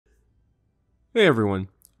Hey everyone,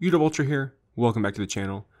 Udub here. Welcome back to the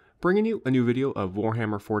channel, bringing you a new video of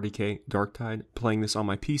Warhammer 40k Darktide, playing this on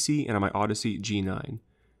my PC and on my Odyssey G9.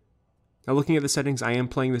 Now looking at the settings, I am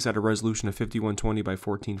playing this at a resolution of 5120 by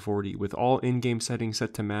 1440 with all in-game settings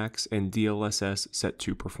set to max and DLSS set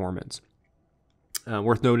to performance.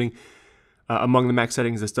 Worth noting, among the max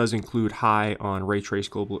settings, this does include high on ray trace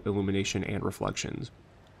global illumination and reflections.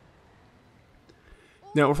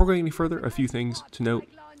 Now before going any further, a few things to note.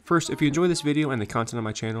 First, if you enjoy this video and the content on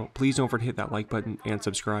my channel, please don't forget to hit that like button and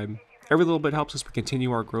subscribe. Every little bit helps us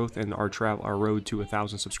continue our growth and our road to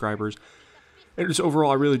 1,000 subscribers. And just overall,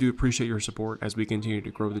 I really do appreciate your support as we continue to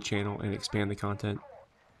grow the channel and expand the content.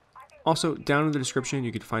 Also, down in the description,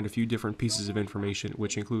 you can find a few different pieces of information,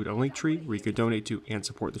 which include a link tree where you could donate to and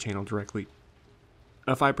support the channel directly,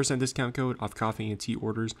 a 5% discount code off coffee and tea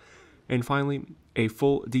orders, and finally, a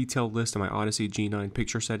full detailed list of my Odyssey G9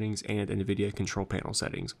 picture settings and NVIDIA Control Panel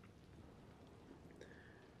settings.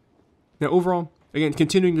 Now overall, again,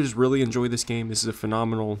 continuing to just really enjoy this game. This is a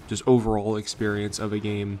phenomenal, just overall experience of a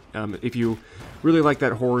game. If you really like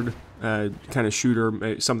that horde kind of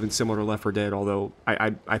shooter, something similar to Left 4 Dead, although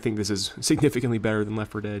I think this is significantly better than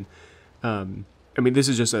Left 4 Dead. I mean, this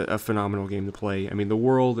is just a phenomenal game to play. I mean, the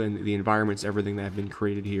world and the environments, everything that have been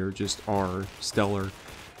created here just are stellar.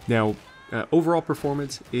 Now, overall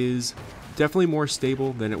performance is definitely more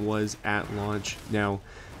stable than it was at launch. Now,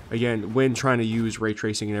 again, when trying to use ray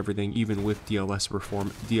tracing and everything, even with DLSS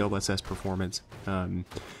performance,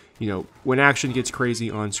 you know, when action gets crazy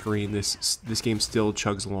on screen, this game still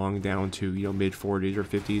chugs along down to, you know, mid 40s or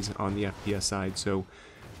 50s on the FPS side. So,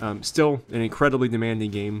 still an incredibly demanding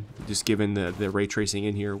game, just given the ray tracing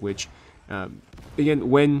in here. Which, again,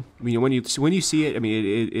 when you see it, I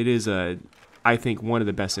mean, it is I think one of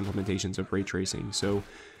the best implementations of ray tracing. So,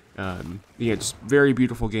 yeah, it's a very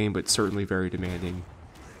beautiful game, but certainly very demanding.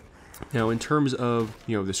 Now, in terms of,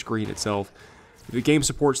 you know, the screen itself, the game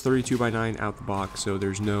supports 32:9 out the box, so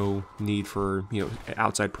there's no need for, you know,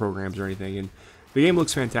 outside programs or anything. And the game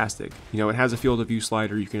looks fantastic. You know, it has a field of view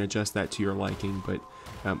slider. You can adjust that to your liking, but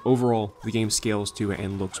overall, the game scales to it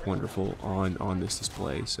and looks wonderful on this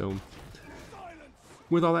display. So,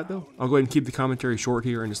 with all that though, I'll go ahead and keep the commentary short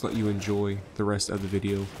here and just let you enjoy the rest of the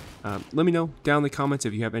video. Let me know down in the comments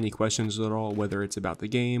if you have any questions at all, whether it's about the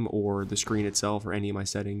game or the screen itself or any of my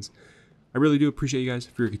settings. I really do appreciate you guys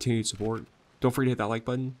for your continued support. Don't forget to hit that like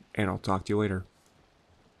button, and I'll talk to you later.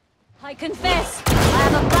 I confess, I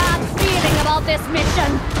have a bad feeling about this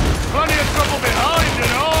mission. Plenty of trouble behind, you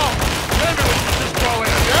know. Maybe we should just go in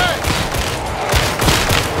again.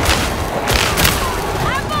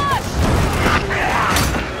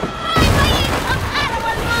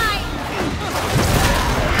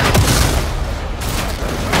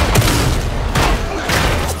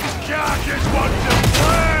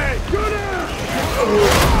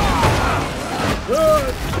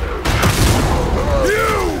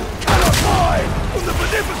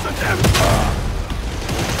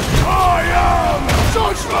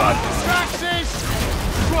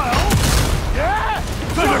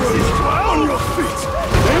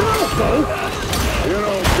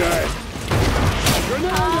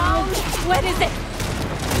 What is it?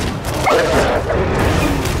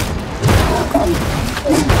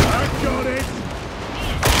 I got it!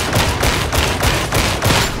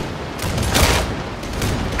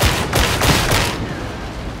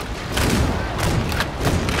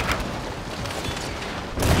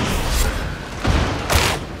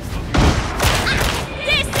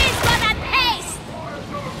 This is for the taste!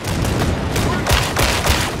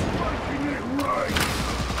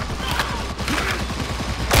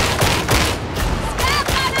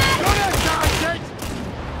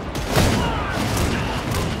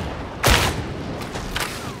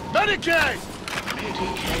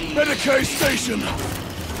 Medicaid station!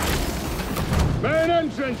 Main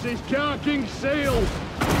entrance is carking sealed.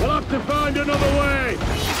 We'll have to find another way.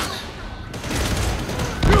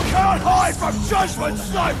 You can't hide from judgment,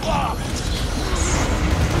 sniper!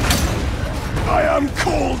 I am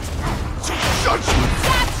called to judgment!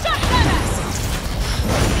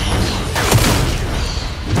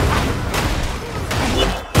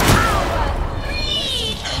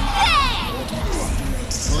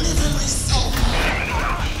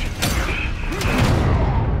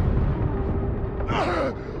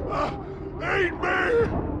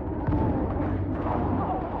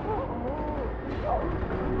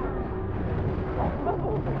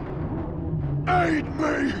 Aid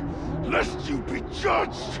me, lest you be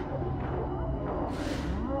judged!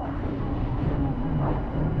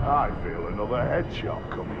 I feel another headshot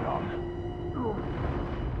coming on. No.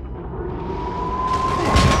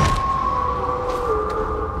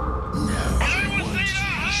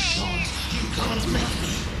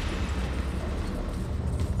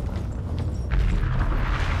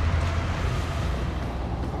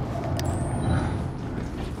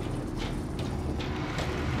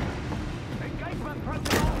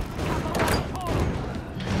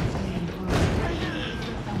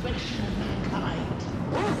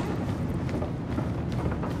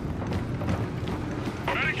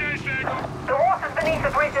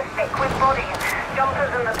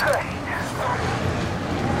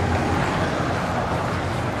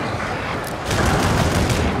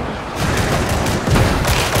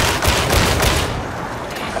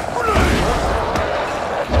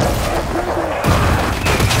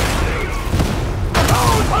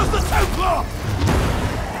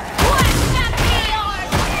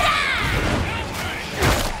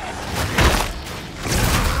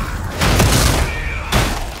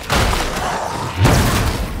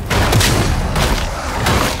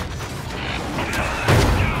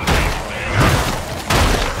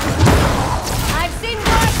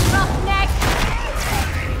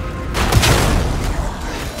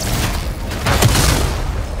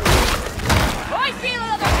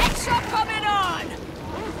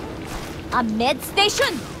 A med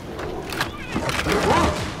station?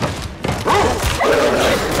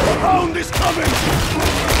 The hound is coming!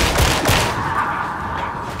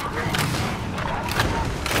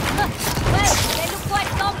 Well, they look quite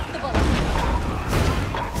comfortable.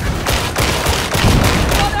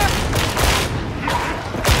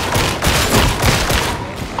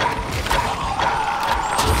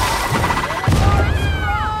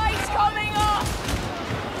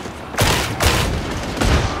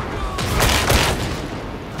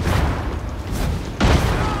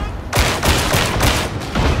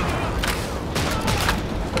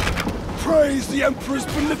 Praise the Emperor's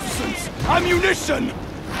beneficence! Ammunition!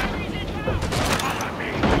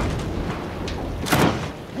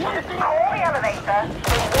 Call the elevator and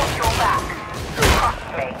watch your back. Trust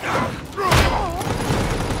me.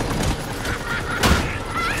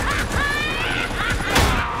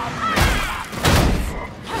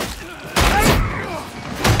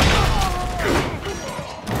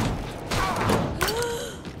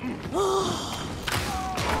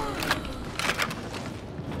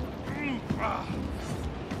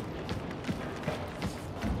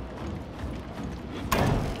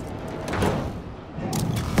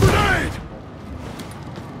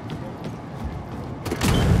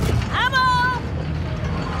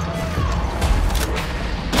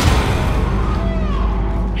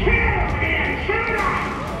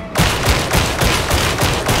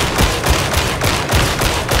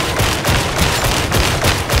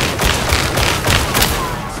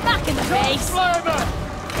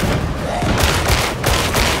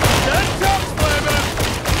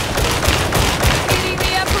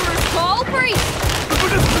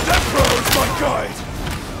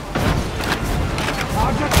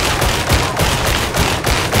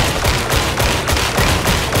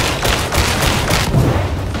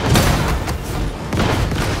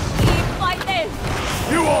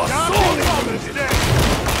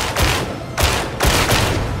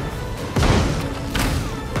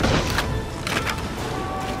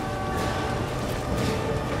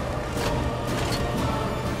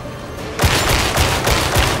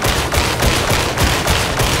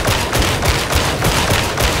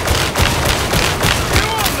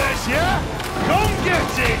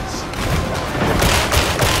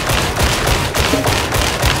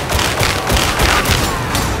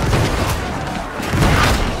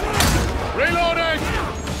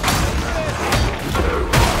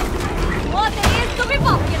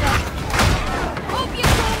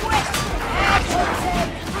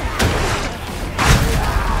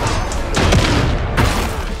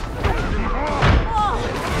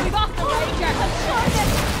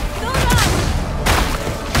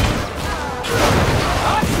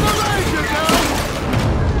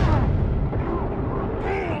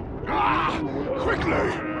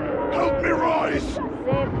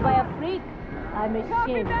 I'm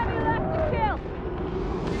ashamed. Left to kill.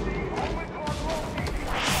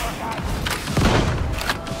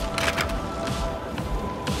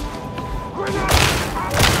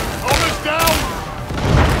 Almost down!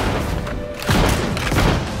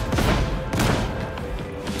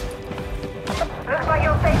 Looks like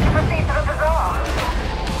you're safe to proceed to the bazaar.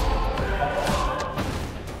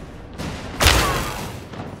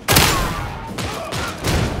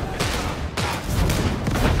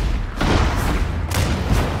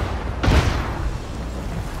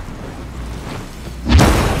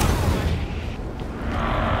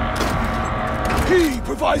 He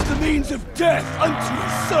provides the means of death unto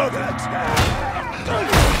his servant!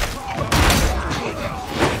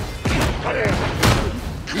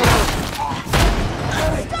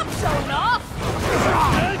 Stop showing off!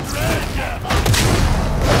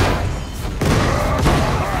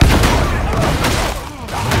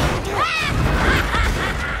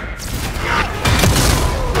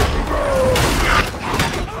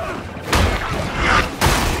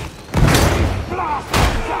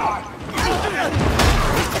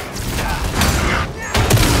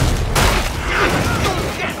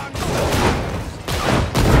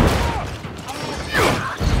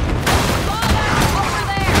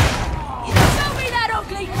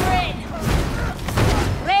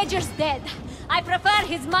 Dead. I prefer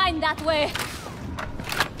his mind that way.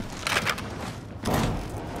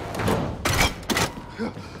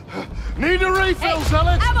 Need a refill, Hey,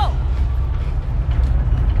 zealot? ammo!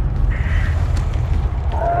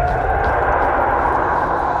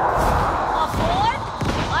 Aboard?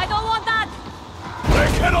 I don't want that. They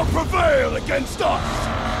cannot prevail against us!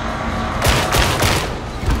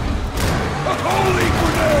 A holy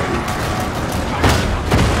grenade!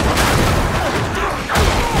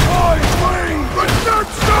 I bring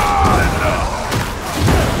redemption!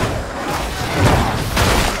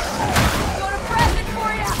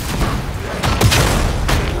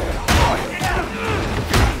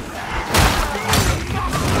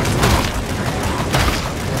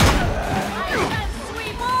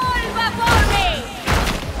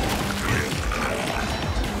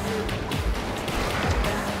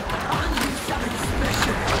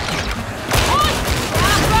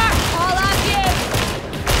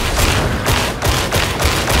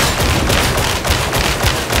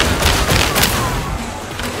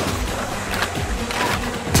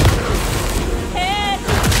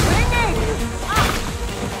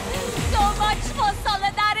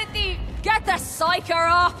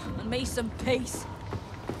 some peace.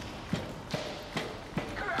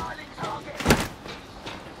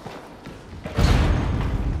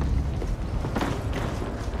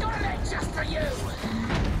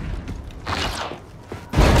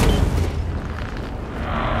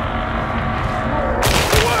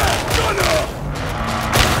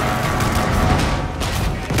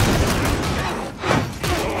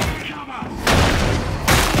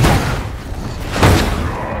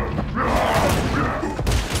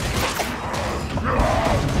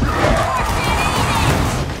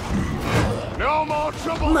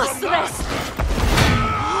 Must rest.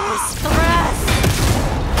 Stress.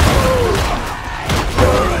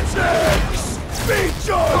 Heretics! Speed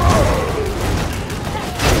charge!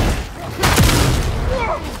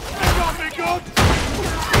 That got me good!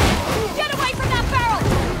 Get away from that barrel!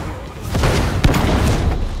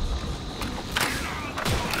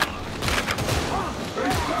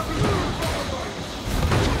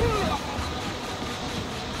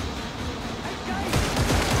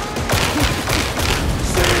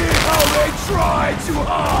 Try to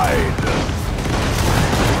hide!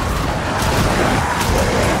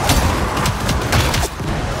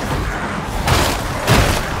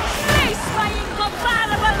 Face my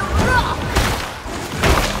incomparable rock!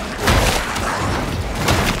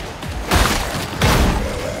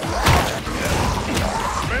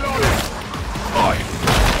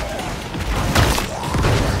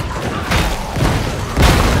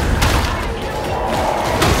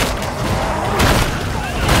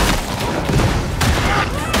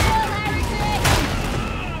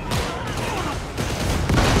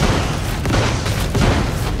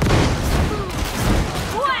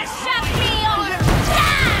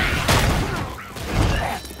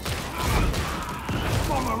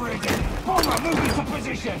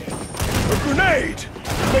 A grenade!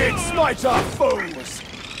 May it smite our foes!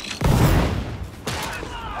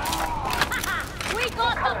 We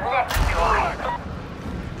got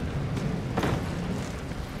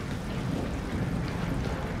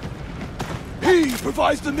the He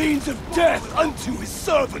provides the means of death unto his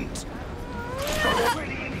servant!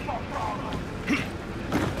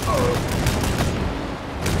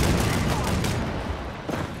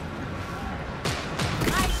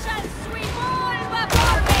 I shall sweep all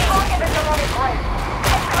before me!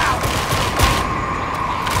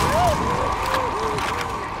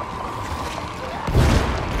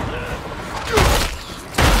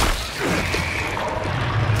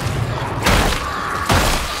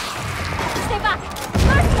 Stay back!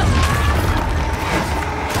 First them!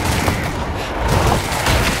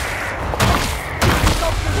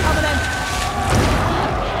 Something's coming in!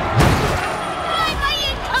 Why my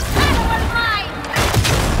incompatible mind?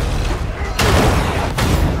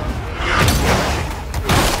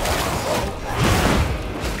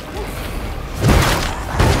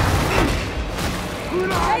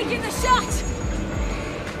 Taking the shot!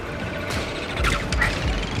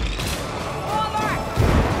 Over!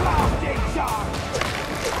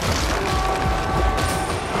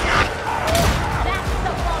 That's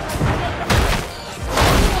the one.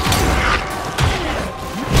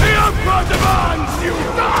 The Emperor demands you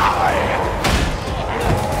die!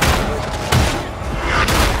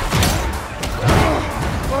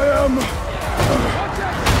 I am...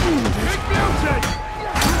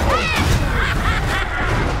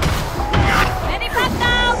 Any back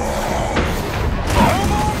down! No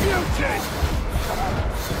more muted!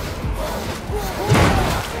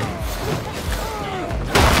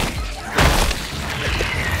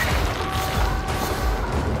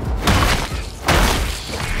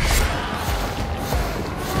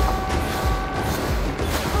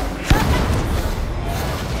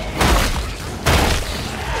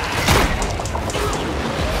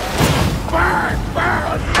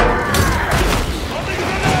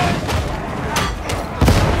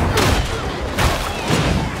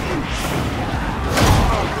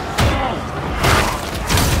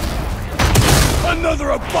 Another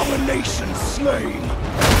abomination slain!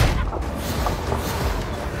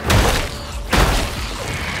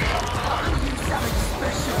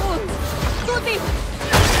 Too deep!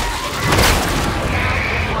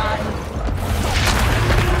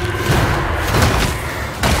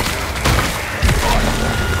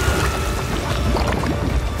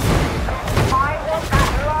 I want that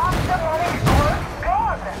last demonic sword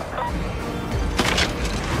gone!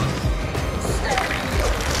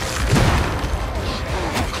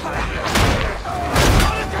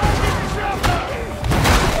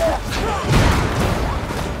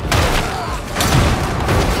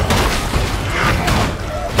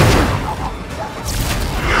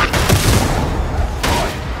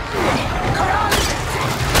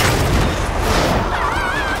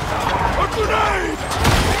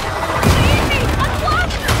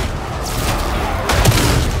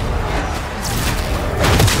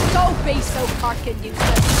 can do so.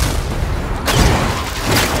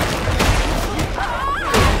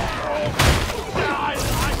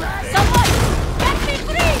 Someone, get me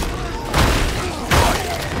free!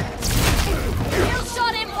 You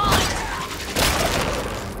shot him wide!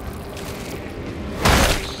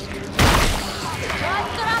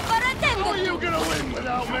 How are you gonna win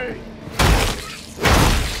without me?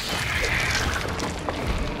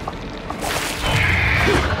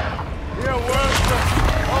 You're worse than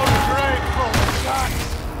ungrateful sacks.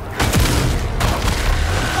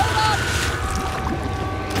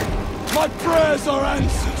 My prayers are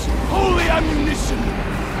answered! Holy ammunition!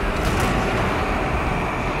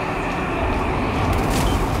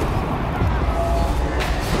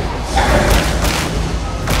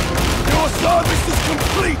 Your service is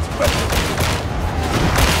complete, veteran!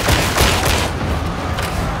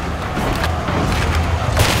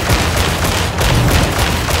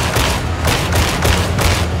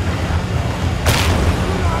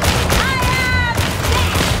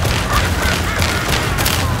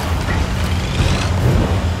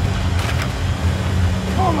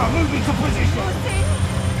 Move into position!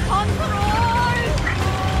 Control!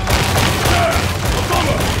 There! A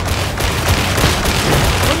bomber!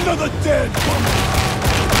 Another dead bomber!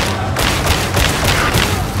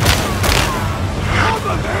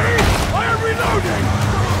 Cover me! I am reloading!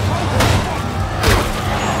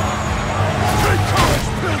 Take courage,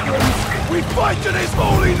 pilgrims! We fight in his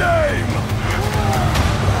holy name!